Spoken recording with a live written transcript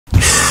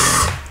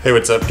Hey,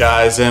 what's up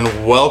guys, and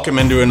welcome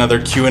into another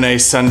Q&A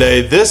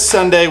Sunday. This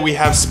Sunday we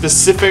have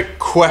specific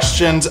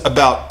questions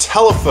about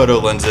telephoto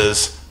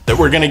lenses that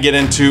we're gonna get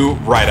into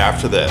right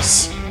after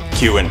this.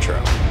 Cue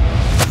intro.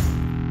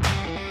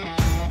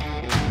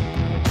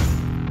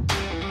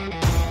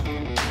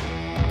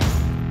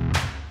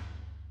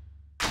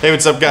 Hey,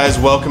 what's up guys?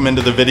 Welcome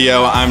into the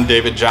video. I'm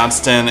David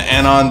Johnston,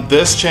 and on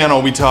this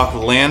channel we talk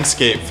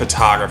landscape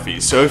photography.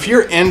 So if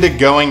you're into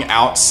going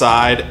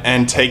outside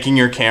and taking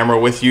your camera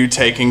with you,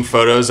 taking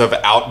photos of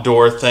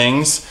outdoor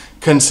things,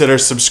 consider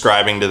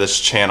subscribing to this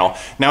channel.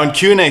 Now in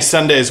Q&A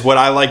Sundays, what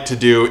I like to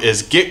do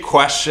is get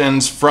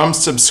questions from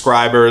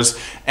subscribers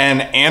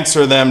and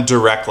answer them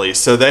directly,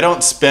 so they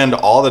don't spend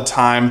all the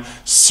time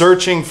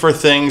searching for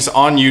things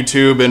on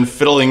YouTube and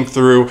fiddling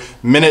through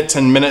minutes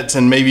and minutes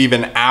and maybe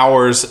even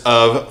hours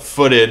of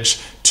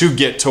footage to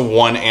get to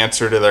one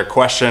answer to their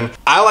question.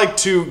 I like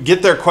to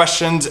get their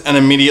questions and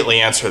immediately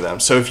answer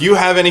them. So if you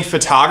have any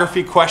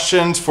photography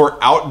questions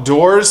for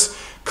outdoors,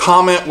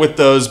 comment with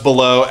those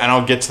below and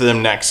I'll get to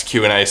them next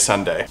Q&A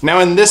Sunday. Now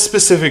in this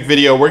specific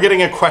video, we're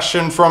getting a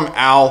question from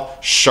Al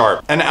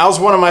Sharp. And Al's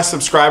one of my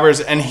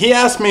subscribers, and he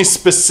asked me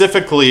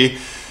specifically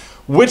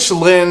which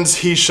lens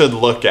he should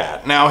look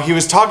at. Now he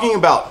was talking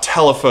about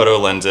telephoto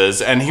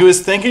lenses, and he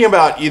was thinking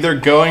about either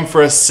going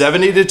for a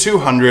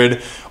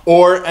 70-200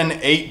 or an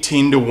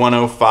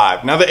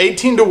 18-105. Now the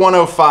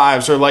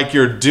 18-105s are like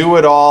your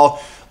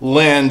do-it-all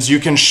lens. You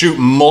can shoot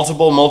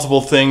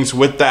multiple things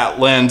with that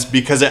lens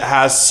because it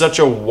has such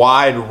a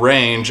wide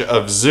range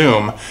of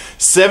zoom.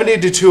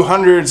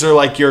 70-200s are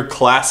like your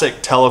classic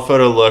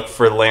telephoto look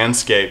for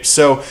landscape.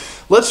 So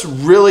let's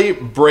really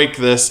break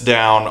this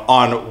down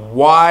on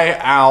why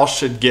Al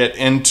should get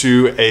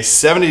into a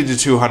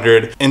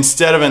 70-200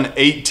 instead of an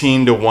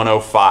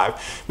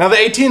 18-105. Now the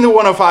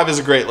 18-105 is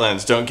a great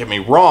lens, don't get me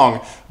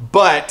wrong,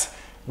 but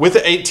with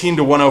the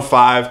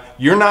 18-105,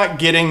 you're not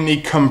getting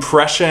the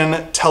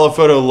compression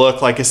telephoto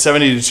look like a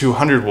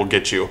 70-200 will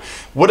get you.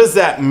 What does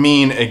that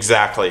mean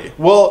exactly?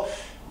 Well,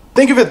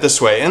 think of it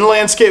this way. In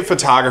landscape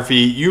photography,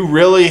 you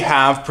really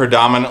have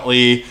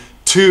predominantly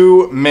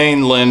two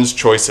main lens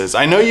choices.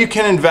 I know you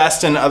can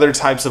invest in other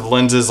types of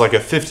lenses like a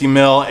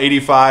 50mm,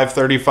 85,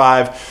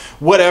 35,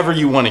 whatever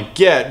you want to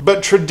get,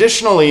 but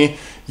traditionally,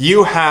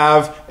 you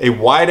have a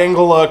wide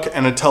angle look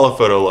and a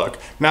telephoto look.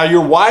 Now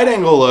your wide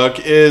angle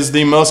look is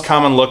the most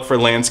common look for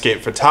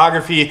landscape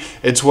photography.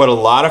 It's what a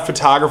lot of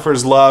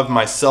photographers love,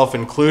 myself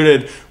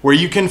included, where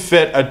you can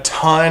fit a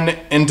ton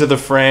into the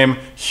frame,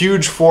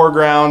 huge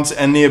foregrounds,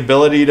 and the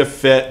ability to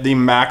fit the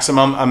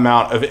maximum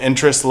amount of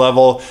interest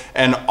level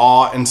and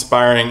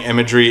awe-inspiring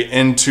imagery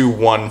into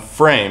one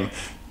frame.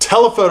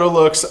 Telephoto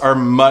looks are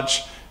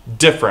much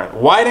different.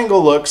 Wide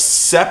angle looks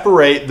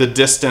separate the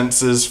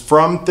distances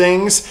from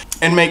things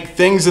and make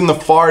things in the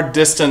far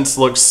distance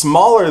look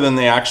smaller than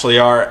they actually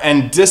are,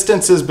 and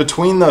distances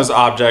between those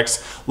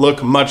objects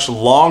look much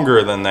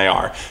longer than they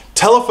are.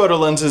 Telephoto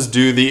lenses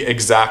do the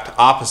exact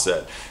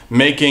opposite,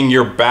 making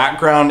your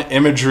background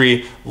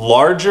imagery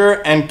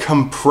larger and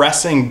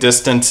compressing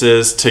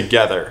distances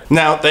together.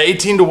 Now, the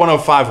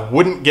 18-105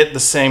 wouldn't get the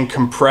same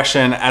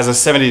compression as a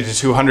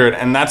 70-200,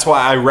 and that's why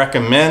I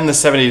recommend the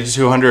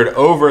 70-200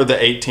 over the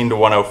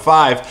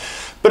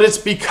 18-105. But it's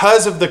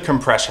because of the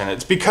compression.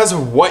 It's because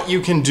of what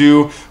you can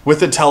do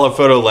with a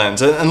telephoto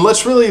lens. And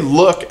let's really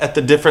look at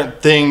the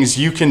different things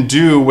you can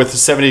do with a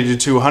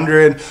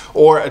 70-200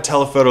 or a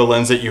telephoto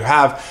lens that you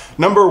have.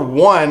 Number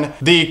one,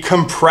 the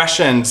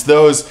compressions,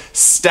 those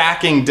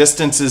stacking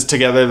distances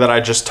together that I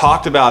just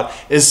talked about,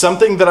 is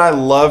something that I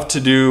love to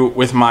do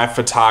with my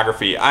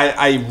photography.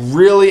 I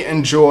really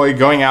enjoy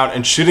going out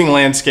and shooting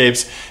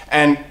landscapes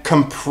and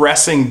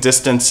compressing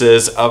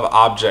distances of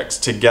objects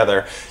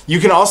together. You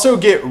can also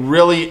get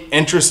really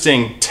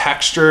interesting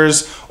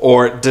textures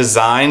or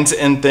designs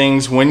in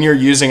things when you're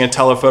using a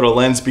telephoto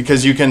lens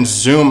because you can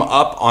zoom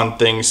up on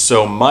things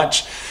so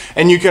much.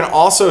 And you can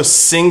also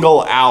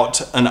single out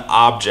an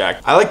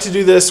object. I like to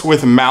do this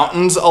with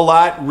mountains a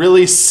lot,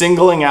 really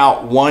singling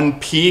out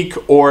one peak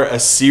or a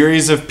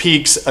series of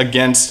peaks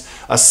against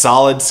a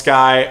solid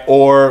sky,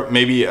 or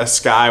maybe a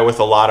sky with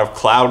a lot of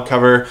cloud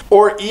cover,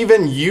 or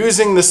even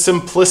using the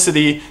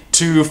simplicity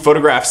to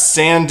photograph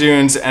sand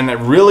dunes and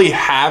really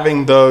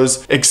having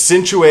those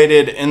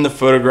accentuated in the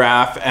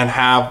photograph and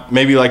have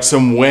maybe like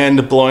some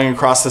wind blowing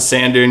across the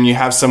sand dune. You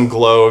have some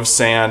glow of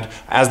sand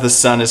as the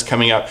sun is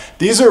coming up.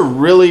 These are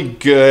really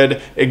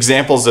good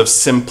examples of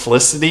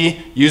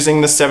simplicity using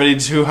the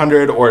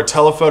 70-200 or a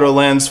telephoto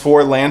lens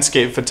for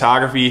landscape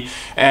photography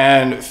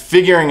and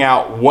figuring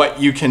out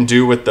what you can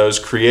do with those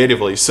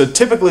creatively. So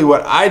typically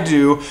what I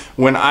do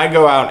when I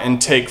go out and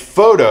take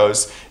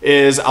photos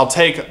is I'll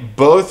take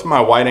both my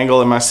wide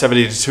angle and my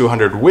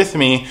 70-200 with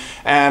me,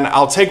 and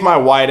I'll take my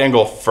wide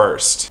angle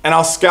first. And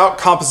I'll scout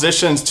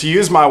compositions to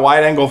use my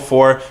wide angle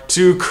for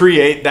to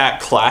create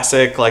that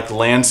classic like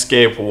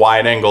landscape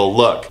wide angle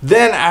look.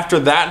 Then after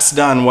that's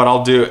done, what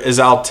I'll do is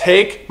I'll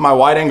take my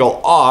wide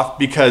angle off,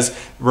 because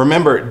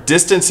remember,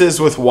 distances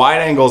with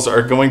wide angles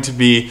are going to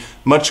be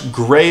much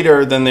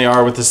greater than they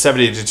are with the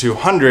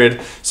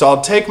 70-200. So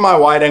I'll take my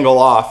wide angle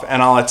off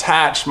and I'll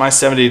attach my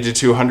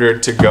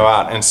 70-200 to go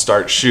out and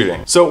start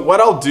shooting. So what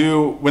I'll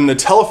do when the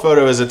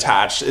telephoto is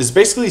attached is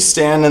basically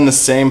stand in the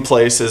same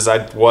place as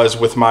I was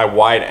with my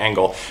wide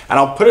angle, and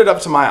I'll put it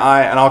up to my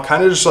eye and I'll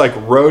kind of just like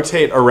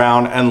rotate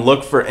around and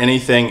look for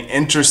anything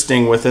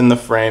interesting within the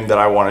frame that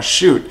I want to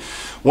shoot.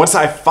 Once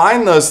I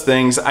find those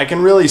things, I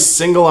can really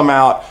single them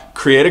out,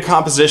 create a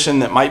composition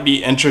that might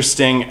be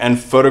interesting, and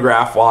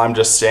photograph while I'm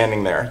just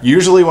standing there.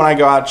 Usually when I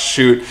go out to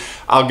shoot,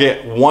 I'll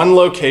get one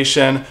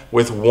location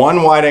with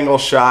one wide angle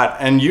shot,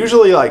 and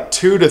usually like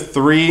 2 to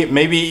 3,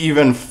 maybe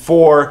even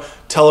 4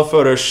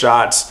 telephoto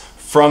shots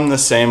from the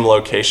same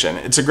location.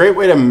 It's a great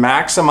way to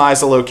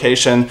maximize a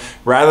location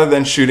rather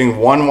than shooting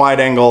one wide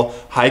angle,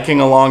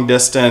 hiking a long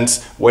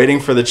distance, waiting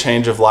for the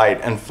change of light,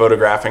 and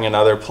photographing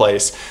another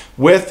place.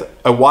 With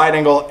a wide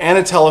angle and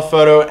a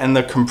telephoto and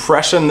the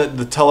compression that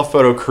the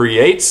telephoto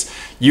creates,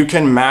 you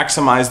can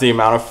maximize the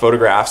amount of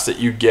photographs that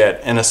you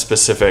get in a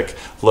specific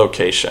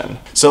location.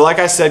 So like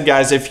I said,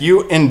 guys, if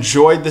you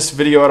enjoyed this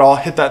video at all,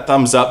 hit that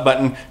thumbs up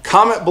button.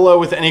 Comment below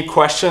with any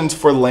questions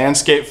for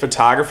landscape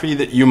photography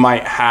that you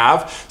might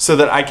have so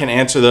that I can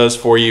answer those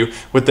for you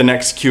with the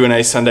next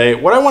Q&A Sunday.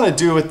 What I want to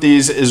do with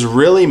these is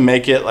really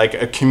make it like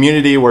a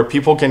community where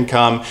people can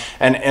come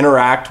and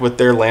interact with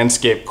their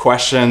landscape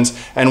questions,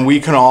 and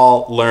we can all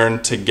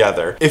learn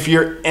together. If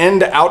you're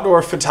into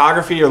outdoor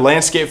photography or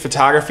landscape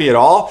photography at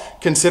all,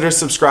 consider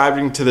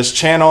subscribing to this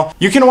channel.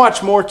 You can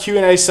watch more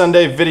Q&A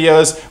Sunday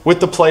videos with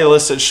the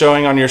playlist that's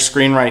showing on your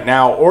screen right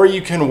now, or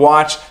you can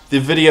watch the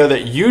video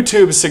that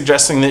YouTube is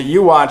suggesting that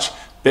you watch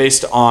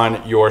based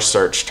on your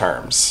search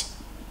terms.